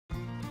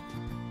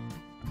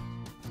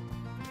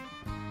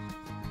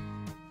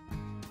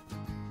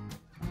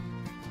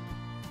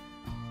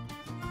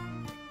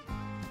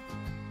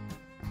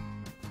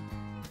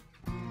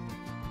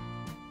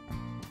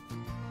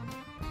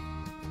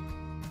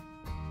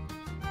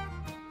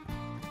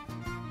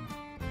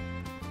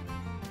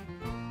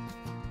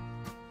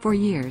For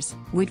years,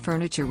 wood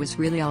furniture was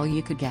really all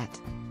you could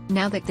get.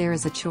 Now that there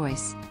is a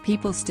choice,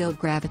 people still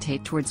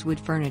gravitate towards wood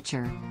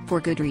furniture,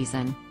 for good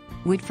reason.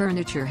 Wood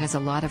furniture has a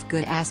lot of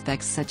good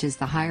aspects, such as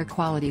the higher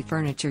quality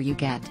furniture you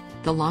get,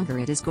 the longer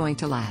it is going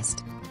to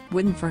last.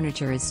 Wooden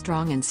furniture is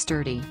strong and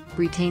sturdy,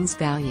 retains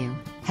value,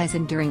 has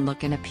enduring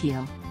look and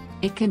appeal.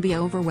 It can be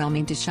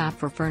overwhelming to shop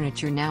for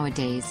furniture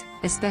nowadays,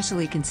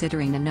 especially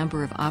considering the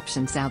number of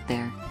options out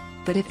there.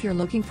 But if you're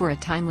looking for a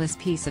timeless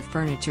piece of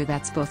furniture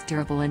that's both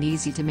durable and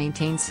easy to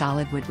maintain,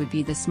 solid wood would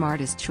be the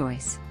smartest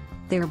choice.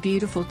 They're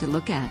beautiful to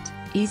look at,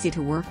 easy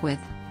to work with,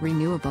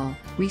 renewable,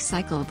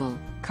 recyclable,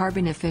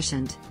 carbon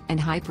efficient, and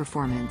high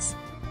performance.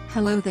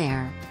 Hello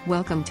there,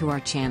 welcome to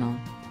our channel.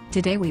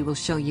 Today we will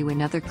show you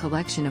another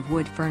collection of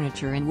wood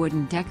furniture and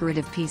wooden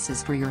decorative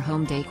pieces for your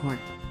home decor.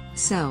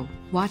 So,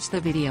 watch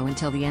the video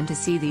until the end to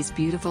see these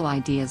beautiful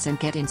ideas and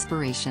get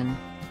inspiration.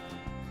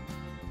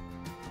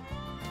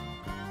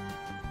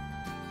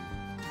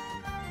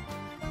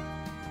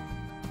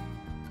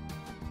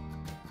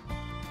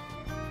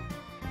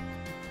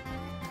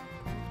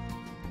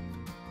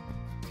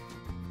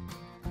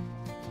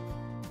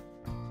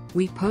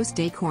 We post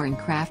decor and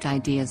craft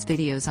ideas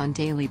videos on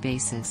daily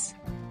basis.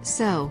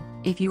 So,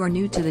 if you are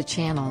new to the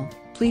channel,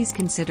 please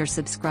consider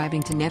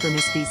subscribing to never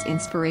miss these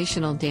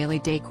inspirational daily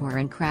decor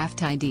and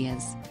craft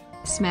ideas.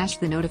 Smash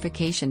the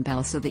notification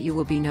bell so that you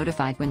will be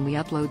notified when we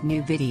upload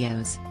new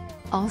videos.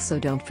 Also,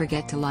 don't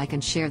forget to like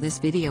and share this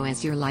video,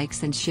 as your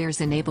likes and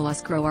shares enable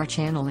us grow our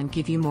channel and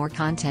give you more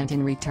content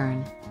in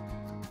return.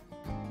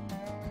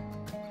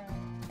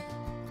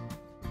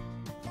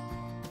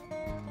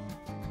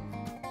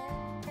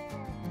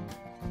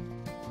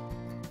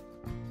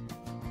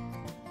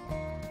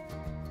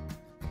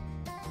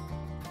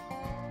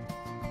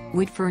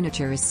 Wood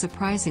furniture is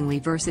surprisingly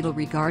versatile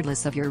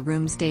regardless of your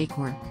room's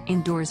decor,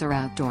 indoors or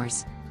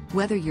outdoors.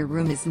 Whether your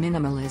room is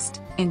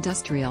minimalist,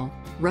 industrial,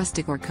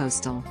 rustic or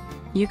coastal,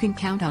 you can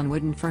count on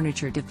wooden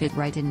furniture to fit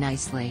right in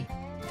nicely.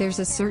 There's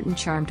a certain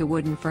charm to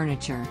wooden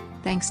furniture,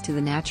 thanks to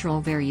the natural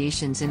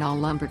variations in all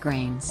lumber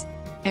grains.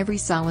 Every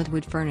solid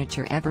wood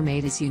furniture ever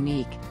made is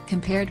unique,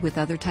 compared with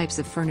other types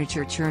of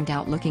furniture churned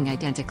out looking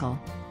identical.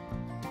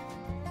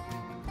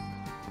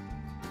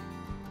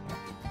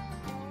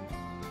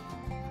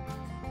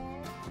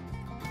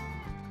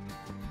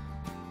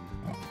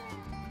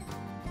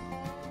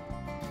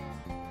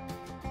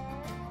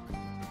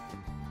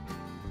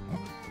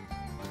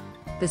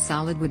 The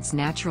solid wood's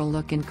natural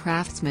look and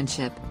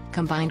craftsmanship,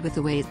 combined with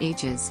the way it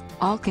ages,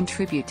 all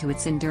contribute to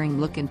its enduring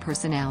look and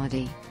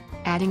personality.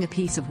 Adding a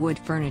piece of wood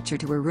furniture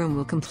to a room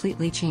will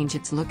completely change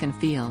its look and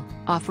feel,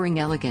 offering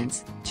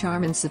elegance,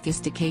 charm and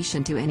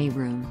sophistication to any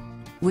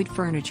room. Wood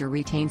furniture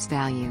retains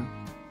value.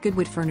 Good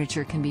wood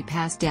furniture can be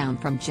passed down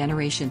from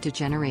generation to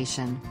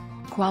generation.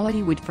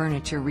 Quality wood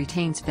furniture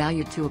retains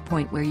value to a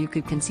point where you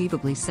could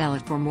conceivably sell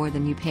it for more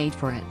than you paid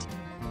for it.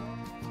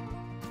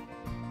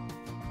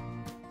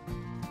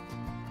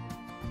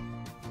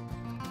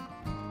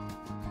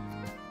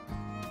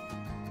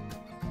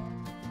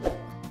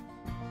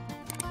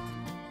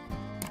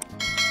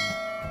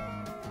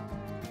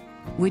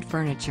 Wood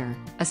furniture,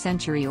 a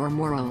century or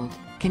more old,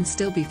 can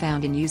still be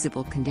found in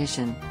usable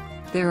condition.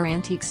 There are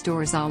antique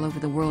stores all over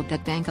the world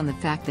that bank on the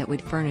fact that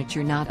wood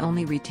furniture not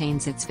only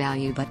retains its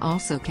value but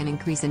also can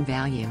increase in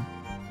value.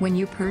 When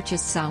you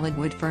purchase solid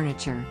wood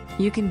furniture,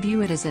 you can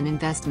view it as an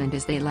investment,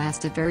 as they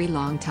last a very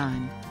long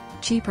time.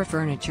 Cheaper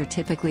furniture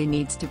typically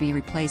needs to be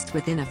replaced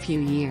within a few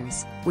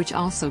years, which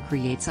also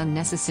creates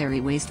unnecessary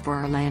waste for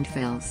our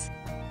landfills.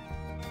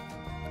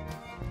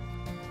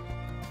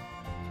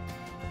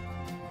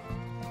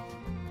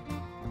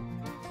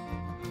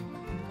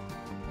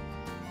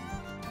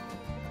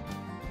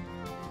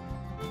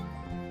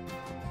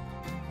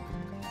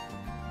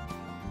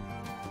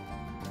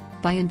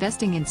 By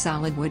investing in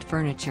solid wood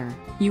furniture,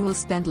 you will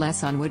spend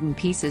less on wooden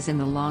pieces in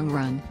the long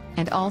run,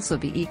 and also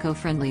be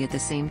eco-friendly at the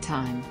same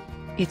time.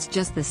 It's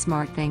just the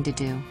smart thing to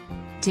do.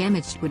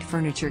 Damaged wood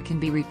furniture can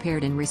be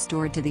repaired and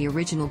restored to the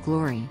original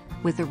glory,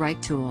 with the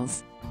right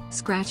tools.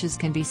 Scratches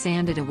can be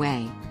sanded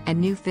away, and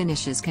new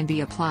finishes can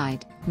be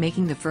applied,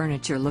 making the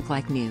furniture look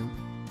like new.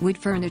 Wood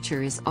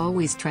furniture is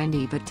always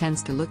trendy but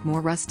tends to look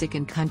more rustic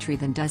and country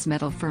than does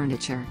metal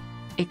furniture.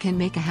 It can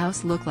make a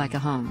house look like a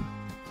home.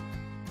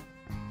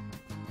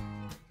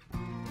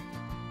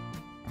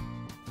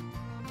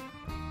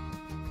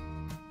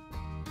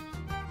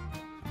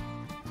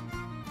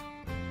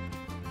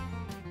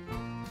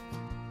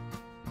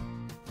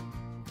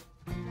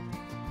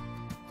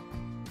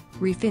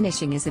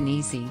 Refinishing is an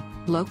easy,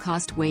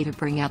 low-cost way to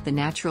bring out the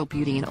natural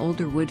beauty in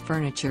older wood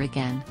furniture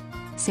again.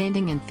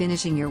 Sanding and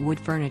finishing your wood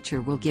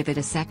furniture will give it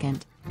a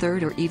second,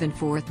 third or even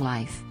fourth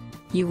life.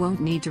 You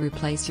won't need to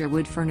replace your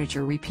wood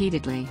furniture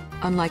repeatedly,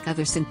 unlike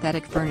other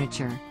synthetic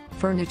furniture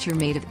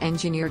made of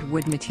engineered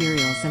wood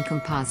materials and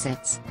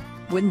composites.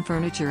 Wooden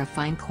furniture of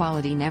fine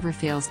quality never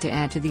fails to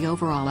add to the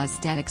overall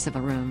aesthetics of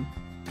a room.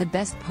 The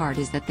best part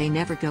is that they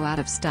never go out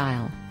of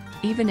style.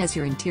 Even as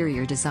your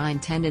interior design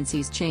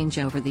tendencies change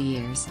over the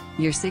years,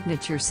 your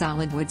signature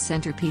solid wood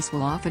centerpiece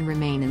will often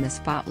remain in the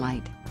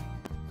spotlight.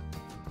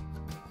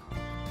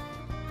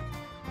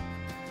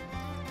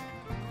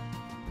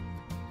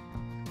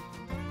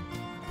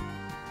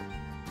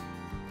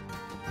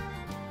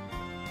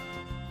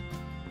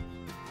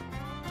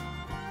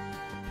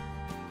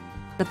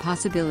 The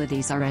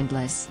possibilities are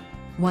endless.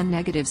 One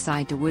negative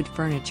side to wood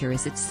furniture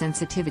is its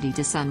sensitivity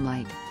to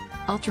sunlight.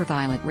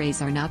 Ultraviolet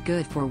rays are not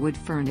good for wood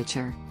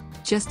furniture.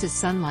 Just as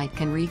sunlight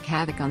can wreak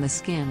havoc on the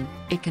skin,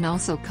 it can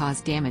also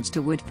cause damage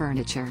to wood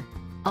furniture.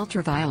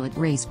 Ultraviolet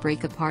rays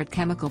break apart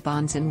chemical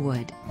bonds in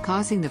wood,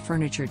 causing the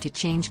furniture to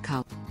change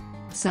color.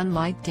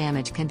 Sunlight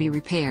damage can be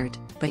repaired,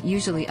 but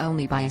usually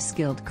only by a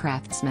skilled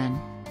craftsman.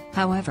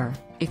 However,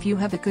 if you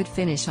have a good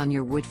finish on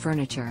your wood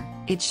furniture,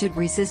 it should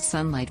resist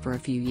sunlight for a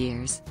few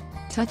years.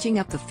 Touching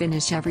up the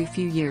finish every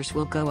few years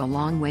will go a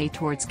long way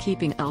towards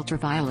keeping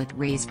ultraviolet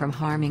rays from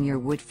harming your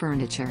wood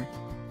furniture.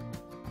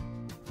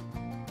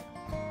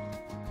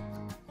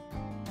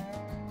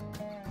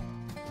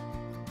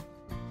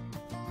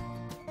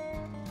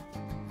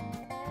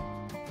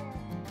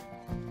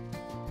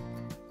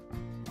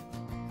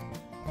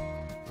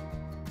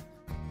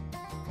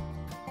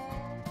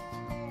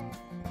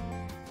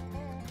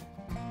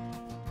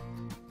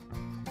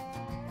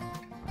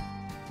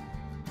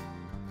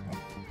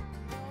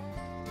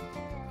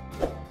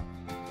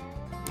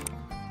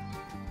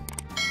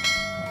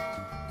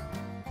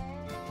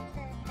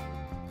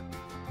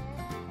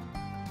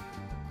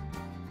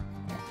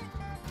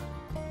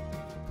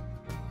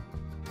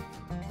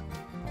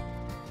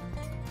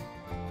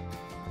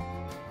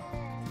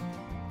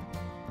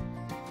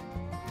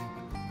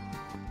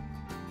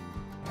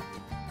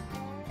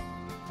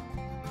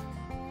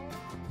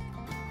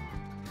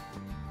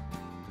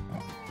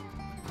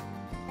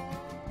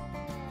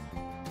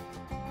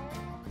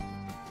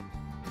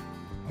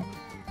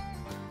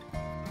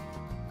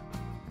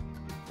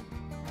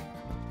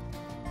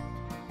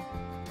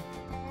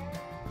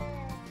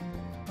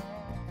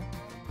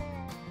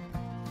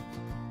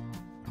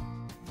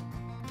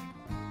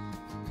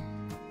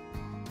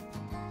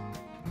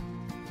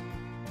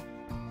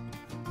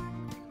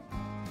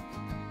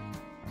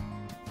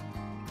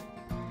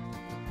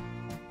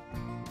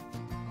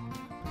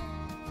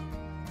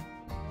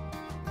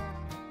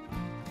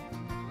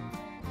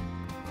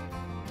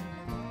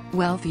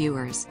 Well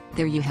viewers,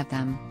 there you have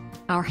them.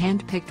 Our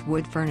hand-picked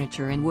wood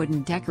furniture and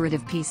wooden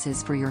decorative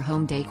pieces for your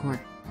home decor.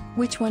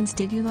 Which ones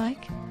did you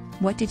like?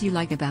 What did you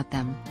like about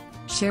them?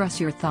 Share us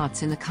your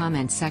thoughts in the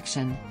comments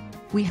section.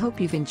 We hope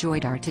you've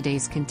enjoyed our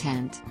today's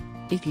content.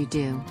 If you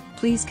do,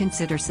 please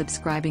consider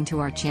subscribing to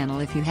our channel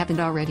if you haven't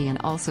already, and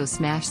also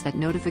smash that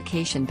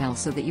notification bell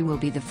so that you will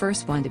be the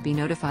first one to be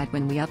notified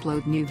when we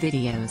upload new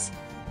videos.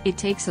 It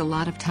takes a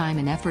lot of time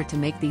and effort to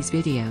make these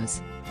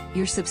videos.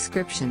 Your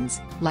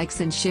subscriptions, likes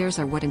and shares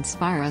are what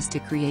inspire us to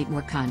create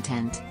more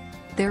content.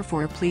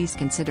 Therefore, please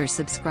consider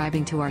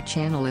subscribing to our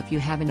channel if you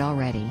haven't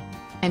already.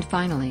 And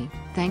finally,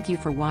 thank you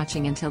for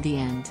watching until the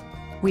end.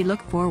 We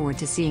look forward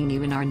to seeing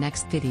you in our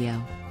next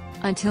video.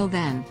 Until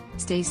then,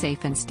 stay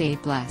safe and stay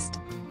blessed.